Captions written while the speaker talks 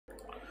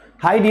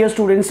Hi dear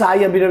students, I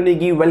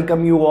Abhinav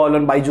welcome you all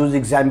on Byjus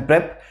exam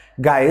prep.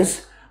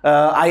 Guys,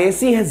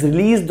 ISC has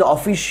released the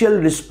official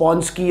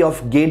response key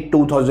of GATE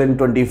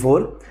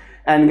 2024.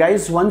 And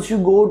guys, once you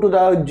go to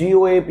the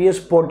GOAPS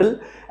portal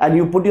and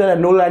you put your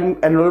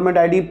enrollment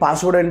ID,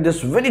 password and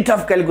this very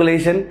tough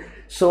calculation.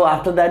 So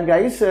after that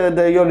guys,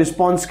 your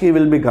response key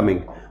will be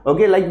coming.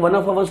 Okay, like one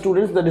of our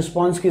students, the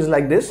response key is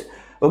like this.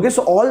 Okay,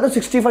 so all the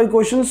 65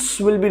 questions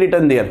will be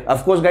written there.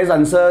 Of course guys,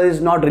 answer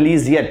is not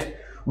released yet,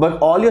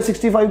 but all your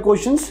 65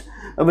 questions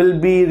will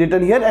be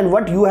written here, and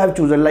what you have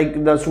chosen,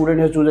 like the student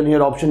has chosen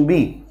here option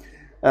B.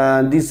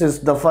 This is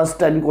the first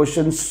 10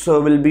 questions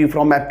will be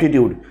from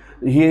aptitude.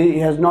 He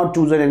has not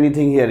chosen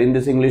anything here in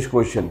this English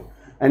question,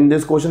 and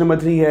this question number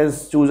 3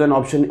 has chosen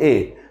option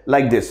A,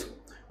 like this.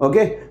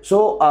 Okay,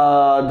 so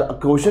the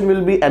question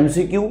will be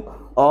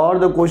MCQ or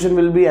the question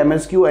will be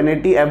MSQ,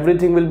 NAT,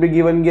 everything will be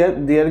given here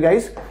there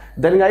guys.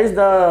 Then guys,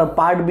 the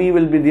part B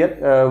will be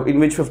there, in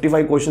which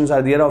 55 questions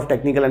are there of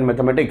technical and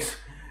mathematics,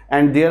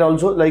 and there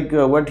also like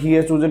what he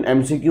has chosen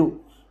MCQ.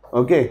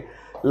 Okay,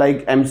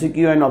 like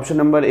MCQ and option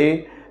number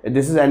A,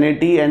 this is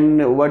NAT,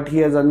 and what he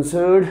has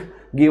answered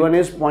given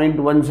is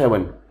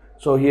 0.17.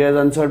 so he has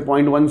answered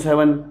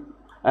 0.17.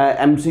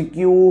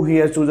 MCQ he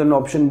has chosen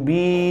option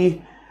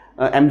B.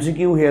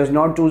 MCQ he has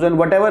not chosen.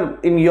 Whatever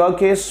in your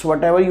case,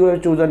 whatever you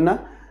have chosen na,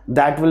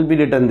 that will be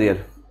written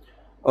there.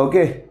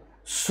 Okay,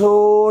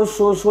 so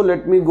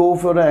let me go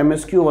for a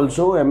MSQ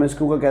also. MSQ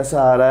ka kaisa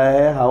aa raha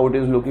hai, how it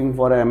is looking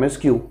for a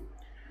MSQ.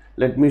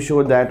 Let me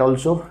show that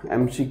also.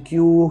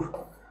 MCQ,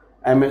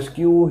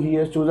 MSQ he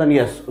has chosen,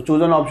 yes,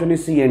 chosen option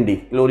is C and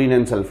D, chlorine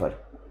and sulfur.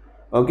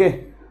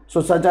 Okay,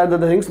 so such are the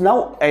things.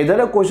 Now either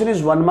a question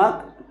is 1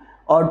 mark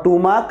or 2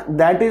 mark,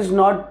 that is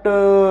not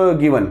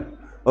given.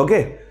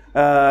 Okay,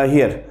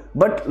 here.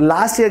 But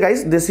last year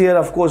guys, this year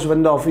of course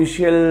when the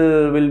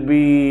official will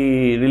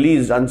be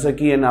released answer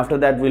key, and after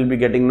that we'll be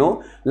getting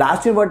know.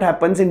 Last year what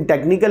happens in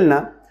technical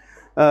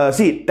na,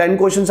 see 10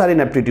 questions are in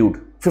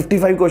aptitude,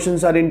 55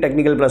 questions are in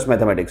technical plus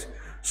mathematics.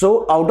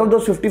 So out of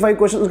those 55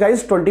 questions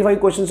guys, 25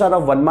 questions are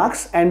of 1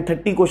 marks and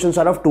 30 questions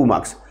are of 2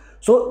 marks.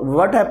 So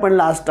what happened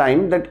last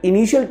time, that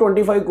initial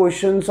 25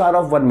 questions are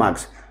of 1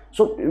 marks.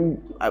 So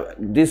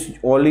this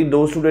only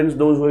those students,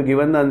 those who have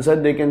given the answer,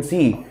 they can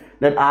see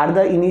that are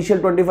the initial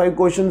 25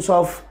 questions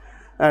of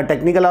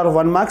technical are of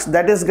 1 marks.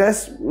 That is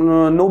guys,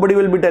 nobody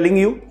will be telling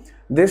you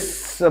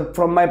this.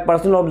 From my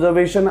personal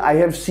observation, I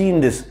have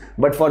seen this,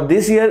 but for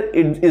this year,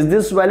 is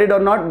this valid or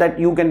not, that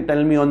you can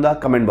tell me on the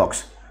comment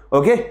box.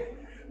 Okay,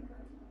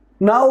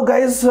 now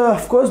guys,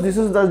 of course this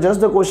is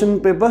just the question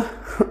paper.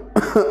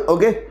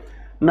 Okay,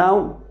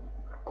 now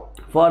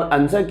for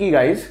answer key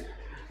guys,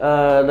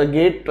 the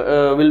GATE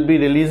will be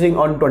releasing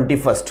on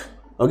 21st.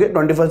 Okay,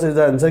 21st is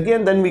the answer key,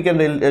 and then we can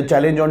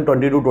challenge on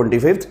 20 to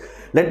 25th.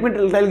 Let me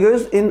tell you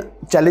guys, in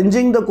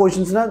challenging the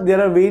questions now,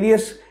 there are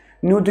various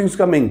new things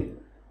coming.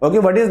 Okay,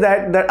 what is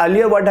that? That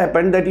earlier what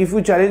happened, that if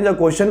you challenge a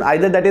question,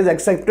 either that is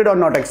accepted or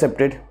not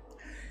accepted.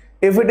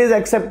 If it is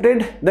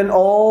accepted, then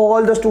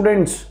all the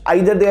students,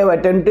 either they have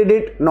attempted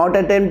it, not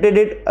attempted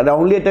it,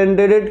 wrongly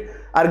attempted it,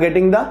 are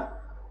getting the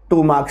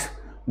 2 marks.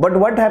 But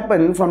what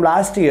happened from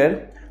last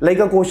year, like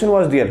a question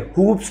was there,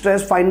 hoop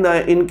stress find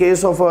the, in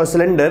case of a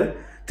cylinder,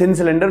 thin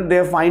cylinder,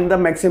 they find the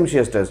maximum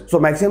shear stress. So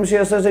maximum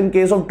shear stress in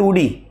case of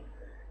 2D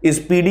is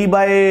PD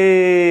by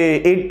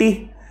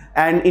 80,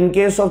 and in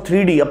case of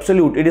 3D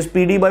absolute, it is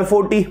PD by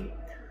 40.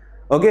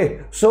 Okay,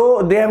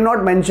 so they have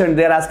not mentioned,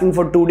 they are asking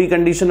for 2D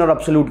condition or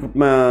absolute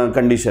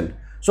condition.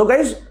 So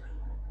guys,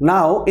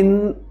 now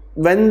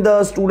when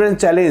the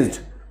students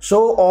challenged,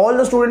 so all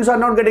the students are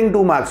not getting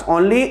 2 marks,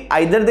 only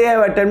either they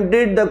have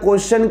attempted the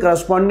question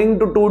corresponding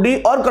to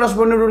 2D or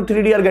corresponding to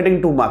 3D are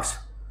getting 2 marks.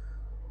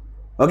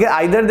 Okay,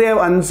 either they have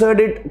answered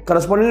it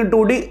corresponding to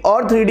 2D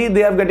or 3D,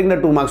 they are getting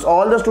the 2 marks.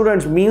 All the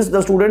students, means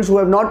the students who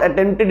have not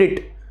attempted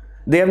it,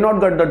 they have not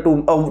got the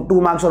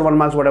 2 marks or 1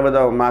 marks, whatever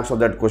the marks of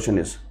that question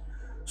is.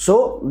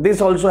 So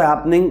this also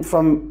happening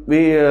from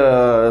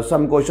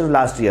some questions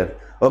last year.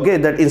 Okay,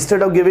 that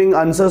instead of giving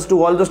answers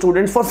to all the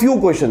students for few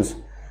questions,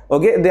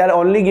 okay, they are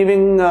only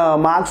giving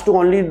marks to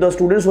only the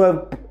students who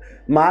have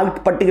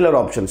marked particular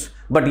options.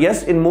 But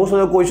yes, in most of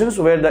the questions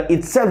where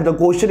the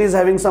question is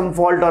having some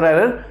fault or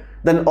error,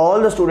 then all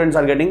the students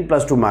are getting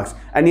plus 2 marks.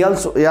 And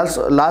also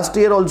last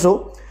year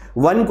also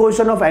one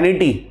question of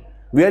NAT,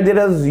 where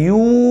there is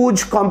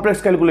huge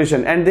complex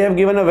calculation, and they have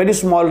given a very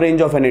small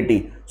range of NAT,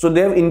 so they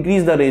have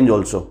increased the range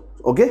also.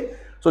 Okay,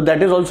 so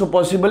that is also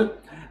possible.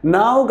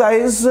 Now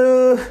guys,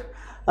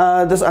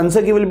 this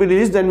answer key will be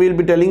released, then we will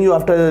be telling you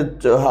after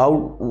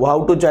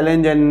how to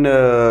challenge and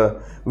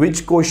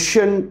which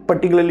question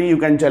particularly you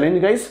can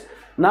challenge guys.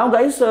 Now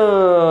guys,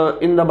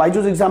 in the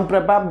Byjus exam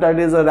prep app, that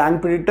is a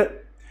rank predictor.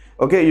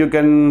 Okay, you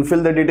can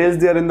fill the details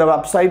there in the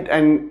website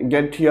and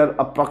get your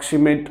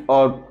approximate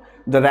or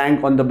the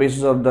rank on the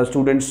basis of the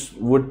students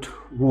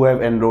who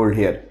have enrolled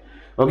here.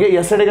 Okay,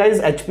 yesterday guys,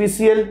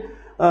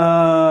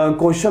 HPCL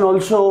question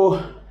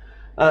also,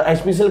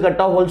 HPCL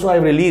cutoff also I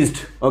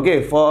released.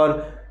 Okay,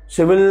 for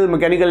civil,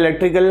 mechanical,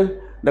 electrical,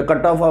 the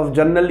cutoff of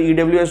general,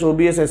 EWS,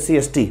 OBS,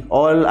 SC, ST,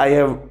 all I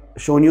have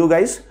shown you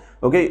guys.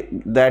 Okay,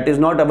 that is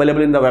not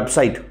available in the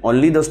website.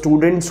 Only the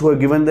students who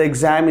have given the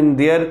exam in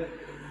their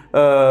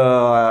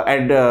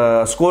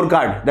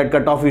scorecard, that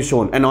cutoff is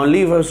shown. And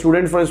only if a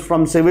student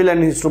from civil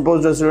and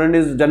suppose the student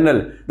is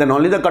general, then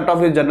only the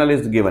cutoff is general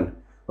is given.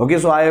 Okay,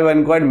 so I have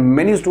inquired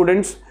many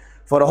students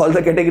for all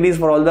the categories,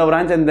 for all the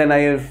branch, and then I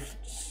have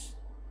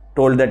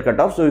told that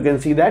cutoff. So you can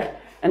see that.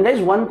 And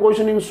guys, one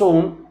question is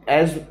shown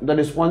as the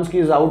response key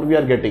is out, we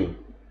are getting.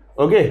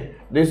 Okay,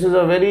 this is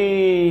a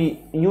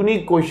very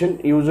unique question.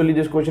 Usually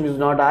this question is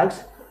not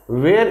asked.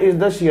 Where is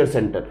the shear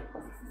center?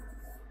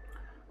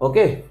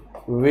 Okay,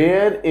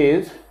 where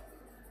is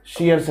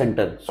shear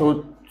center?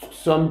 So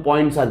some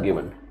points are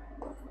given.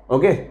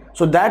 Okay,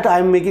 so that I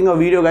am making a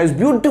video, guys.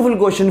 Beautiful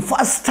question.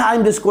 First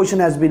time this question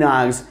has been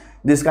asked.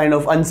 This kind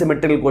of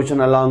unsymmetrical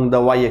question along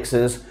the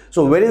y-axis.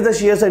 So where is the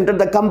shear center?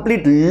 The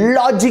complete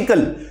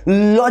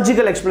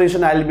logical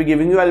explanation I will be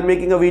giving you. I will be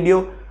making a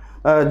video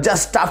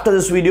just after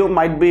this video.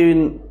 Might be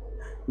in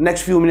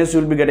next few minutes you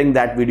will be getting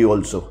that video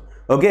also.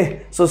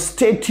 Okay, so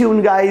stay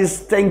tuned, guys.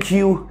 Thank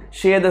you.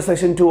 Share the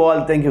session to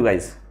all. Thank you,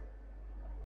 guys.